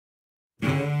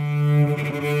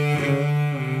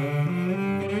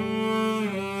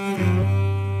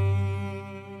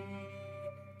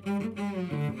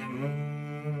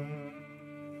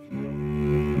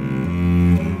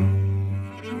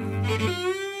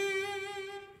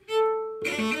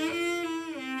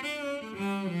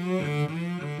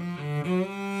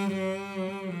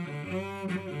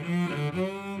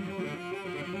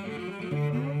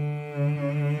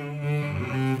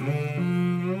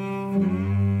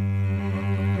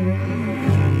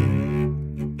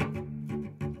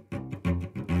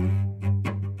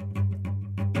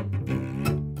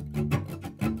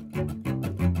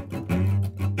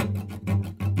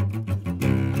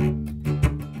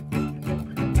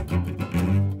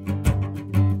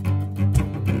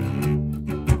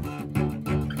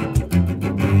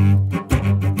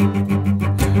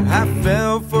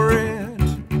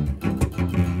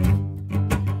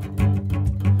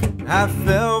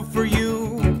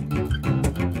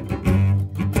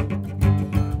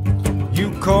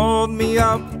me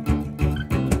up,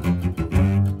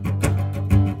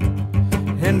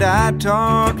 and I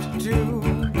talked too.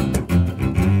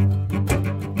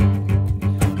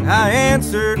 I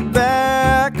answered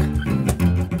back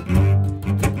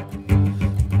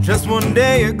just one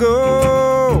day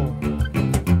ago.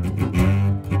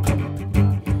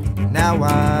 Now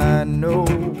I know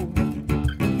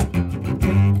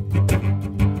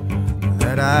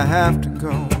that I have to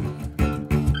go.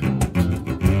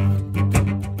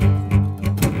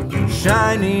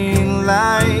 Shining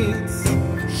lights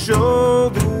show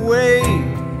the way.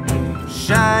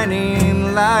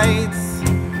 Shining lights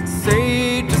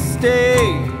say to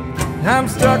stay. I'm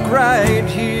stuck right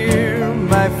here,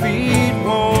 my feet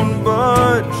won't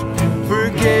budge.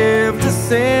 Forgive the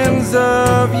sins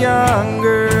of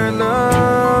younger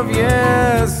love.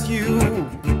 Yes, you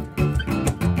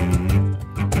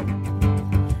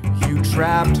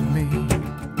trapped me,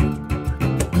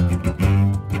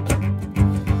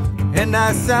 and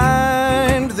I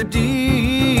signed the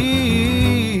deeds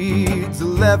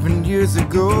 11 years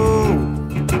ago.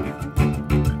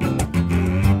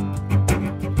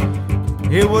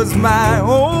 It was my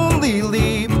only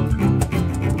leap.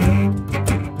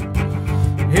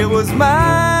 It was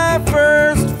my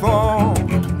first fall.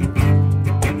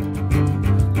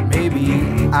 Maybe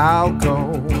I'll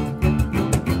go.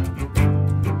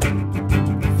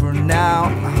 For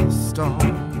now I'll stall.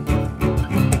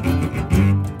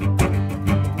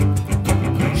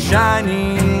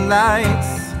 Shining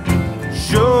lights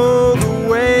show the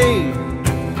way.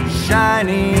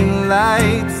 Shining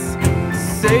lights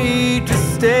say to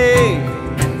stay.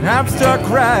 I'm stuck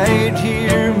right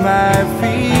here, my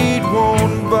feet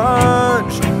won't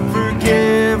budge.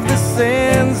 Forgive the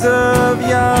sins of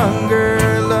younger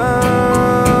love.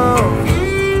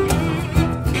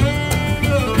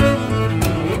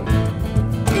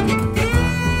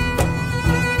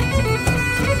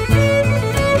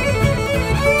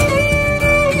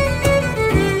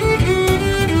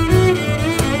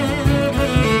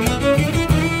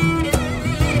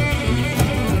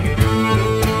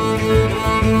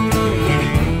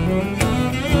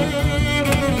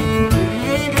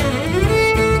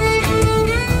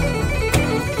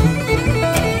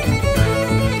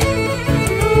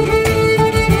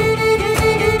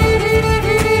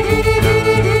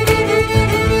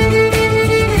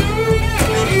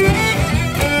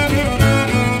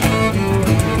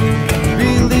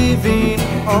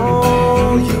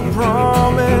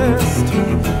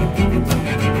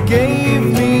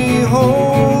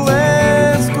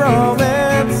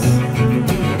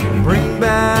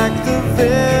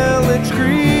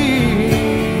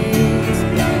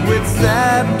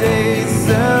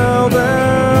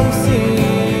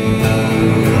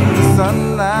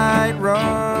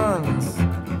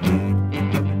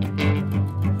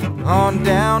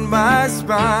 Down my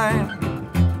spine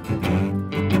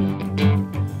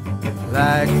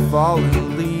like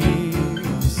fallen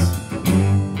leaves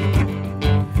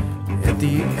at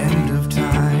the end of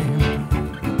time.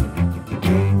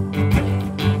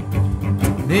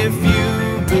 If you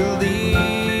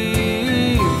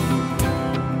believe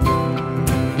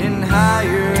in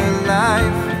higher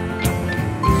life,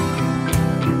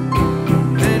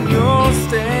 then you'll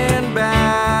stand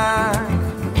back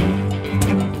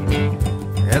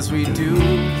as we do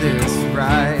this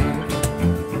right.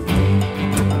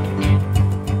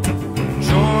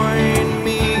 Join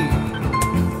me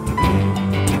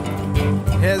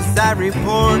as I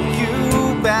report you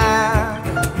back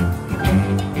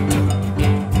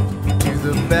to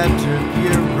the better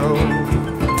bureau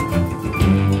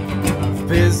of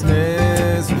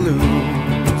business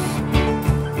blues.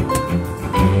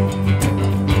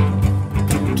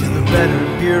 To the better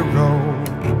bureau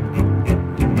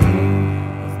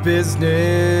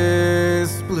business